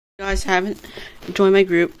Guys haven't joined my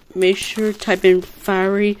group, make sure to type in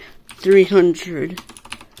Fiery 300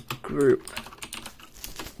 group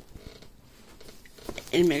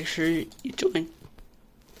and make sure you join.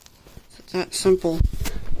 It's that simple.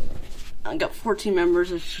 I got 14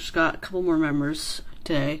 members. I just got a couple more members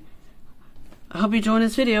today. I hope you join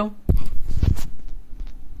this video.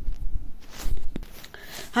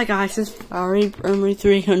 Hi guys, it's Fiery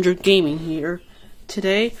 300 Gaming here.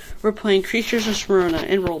 Today, we're playing Creatures of Sornia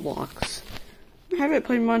in Roblox. I haven't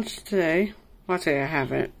played much today. Well, I'd say I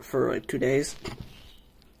haven't for like 2 days.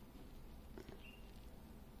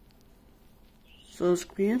 So it's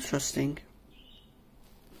gonna be interesting.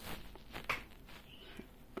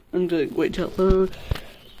 I'm gonna wait till it loads.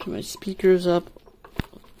 Put my speakers up.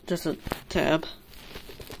 Just a tab.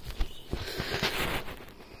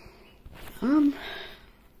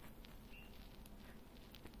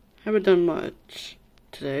 Haven't done much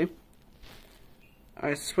today.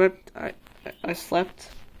 I slept a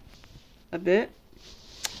bit.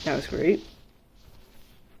 That was great.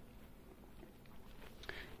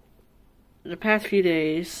 The past few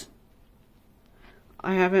days,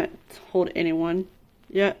 I haven't told anyone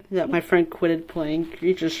yet that my friend quitted playing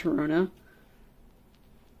Creatures of Sornia.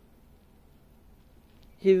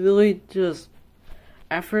 He really just,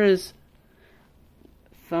 after his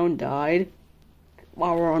phone died,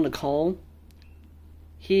 while we're on the call,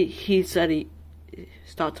 he said he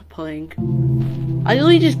stopped playing. I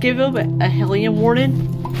literally just gave him a Helium Warden,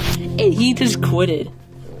 and he just quitted.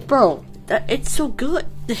 Bro, it's so good.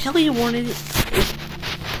 The Helium Warden is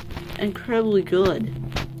incredibly good.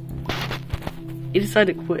 He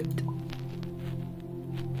decided to quit.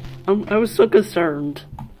 I was so concerned.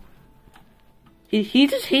 He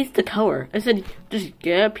just hates the color. I said, just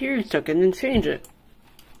get up here and stuck it and then change it.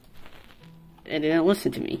 And they didn't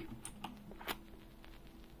listen to me.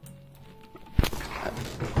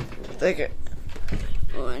 Take it.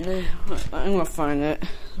 I'm gonna find it.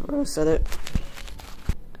 Where I said it.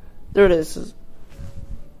 There it is.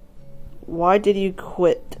 Why did you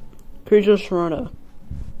quit Creatures of Sornia?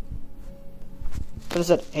 I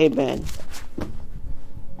said, hey man.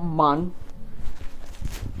 Man.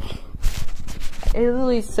 I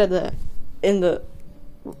literally said that and I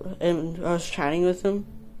was chatting with him,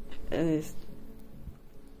 and he's,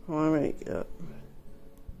 well, I'm gonna get up.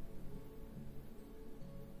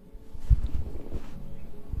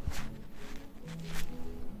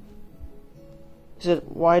 He said,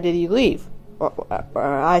 why did he leave? Or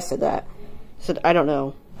I said that. He said, I don't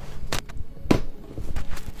know.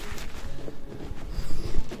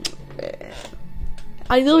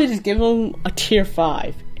 I literally just gave him a tier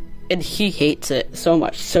 5. And he hates it so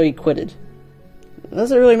much, so he quitted. It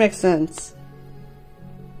doesn't really make sense.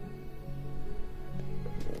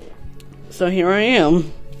 So here I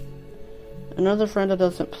am. Another friend that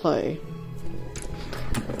doesn't play.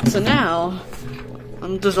 So now,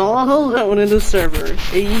 I'm just all alone in the server.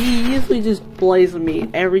 He usually just plays with me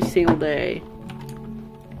every single day.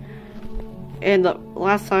 And the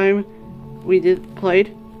last time we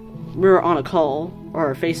played, we were on a call, or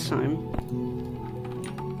a FaceTime.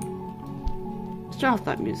 Turn off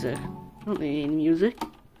that music. I don't need any music.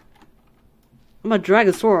 I'm a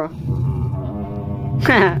Dragosaura.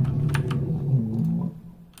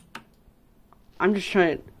 I'm just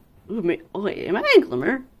trying to... Ooh, oh wait, am I in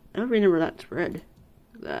Glimmer? I don't remember that spread.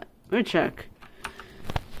 Look at that. Let me check.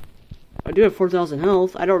 I do have 4,000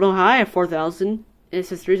 health. I don't know how I have 4,000. It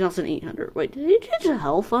says 3,800. Wait, did he change the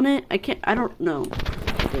health on it? I don't know.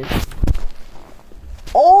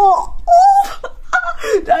 Oh!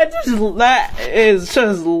 That is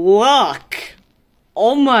just luck.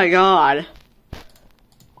 Oh my god.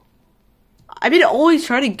 I've been always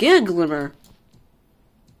trying to get a Glimmer.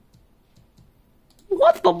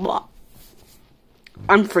 What the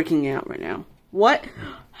I'm freaking out right now. What?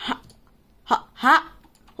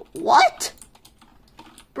 What?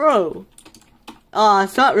 Bro.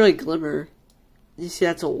 It's not really Glimmer. You see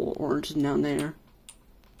that's all orange down there.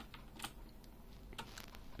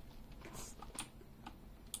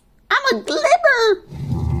 I'm a Glimmer!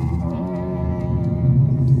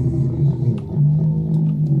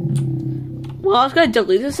 Well, I was gonna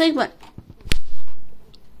delete this thing, but...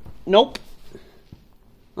 Nope.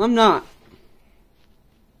 I'm not.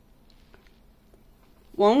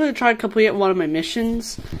 Well, I'm gonna try to complete one of my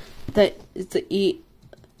missions. That is to eat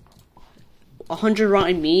 100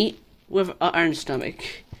 rotten meat with an iron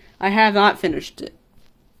stomach. I have not finished it.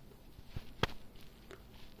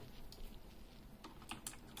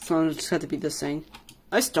 So I just have to beat this thing.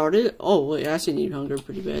 I started. Oh wait, I actually need hunger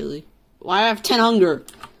pretty badly. Well, I have 10 hunger.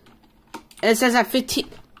 And it says at 15.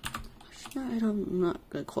 I'm not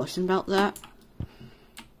gonna question about that.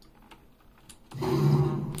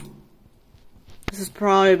 is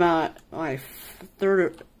probably about my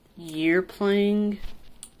third year playing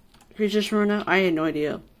Creatures Run Out. I had no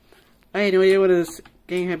idea. I had no idea when this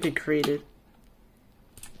game had been created.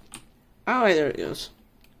 Oh, wait, there it goes.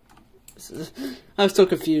 I'm so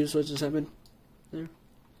confused what just happened. There.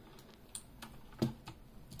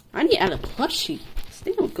 I need to add a plushie. This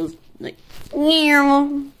thing goes like.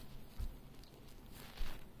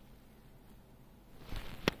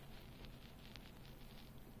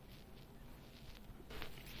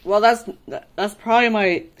 Well, that's probably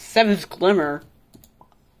my 7th glimmer.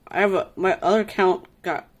 I have my other account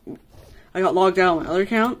I got logged out on my other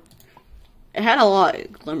account. It had a lot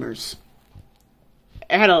of glimmers.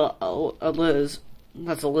 It had a Liz.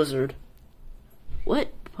 That's a lizard.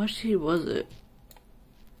 What plushie was it?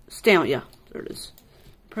 Stamp, yeah, there it is.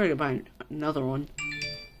 Probably gonna buy another one.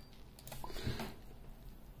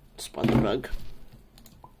 Spudbug.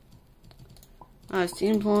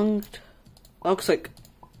 Steampunked. Looks like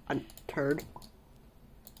a turd.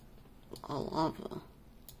 A lava.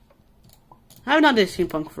 I have not done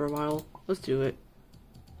steampunk for a while. Let's do it.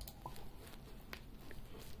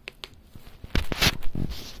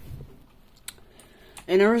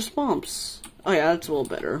 And a response. Oh yeah, that's a little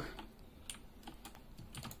better.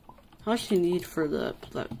 How much do you need for the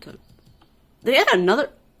laptop? They had another.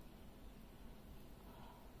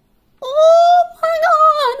 Oh my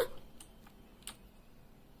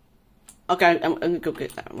god! Okay, I'm gonna go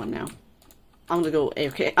get that one now. I'm gonna go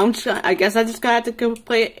AFK. I guess I just got to go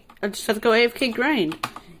play. I just have to go AFK grind.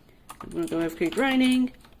 I'm gonna go AFK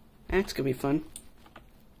grinding. That's gonna be fun.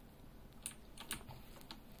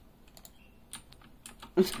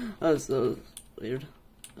 that was weird.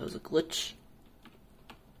 That was a glitch.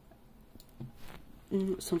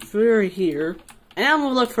 Some food right here. And I'm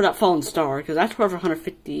gonna look for that fallen star, because that's worth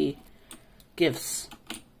 150 gifts.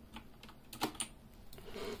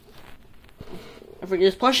 After I get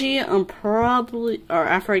this plushie, I'm probably, or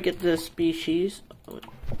after I get this species,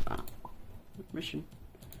 mission.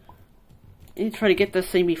 I need to try to get this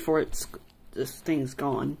thing before this thing's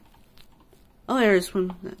gone. Oh, there's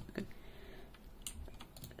one. Okay.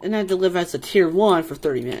 And I had to live as a tier 1 for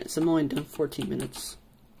 30 minutes. I'm only done 14 minutes.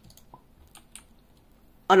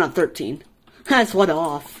 Oh, not 13. That's one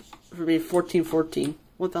off. For me, 14.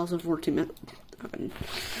 1014 minutes.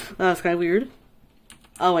 That's kind of weird.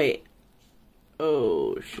 Oh, wait.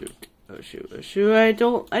 Oh, shoot. Oh, shoot. Oh, shoot. I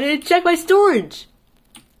didn't check my storage.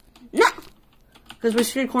 No! Because my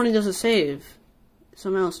screen recording doesn't save. So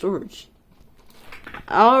I'm out of storage.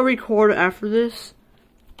 I'll record after this.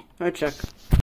 I'll check.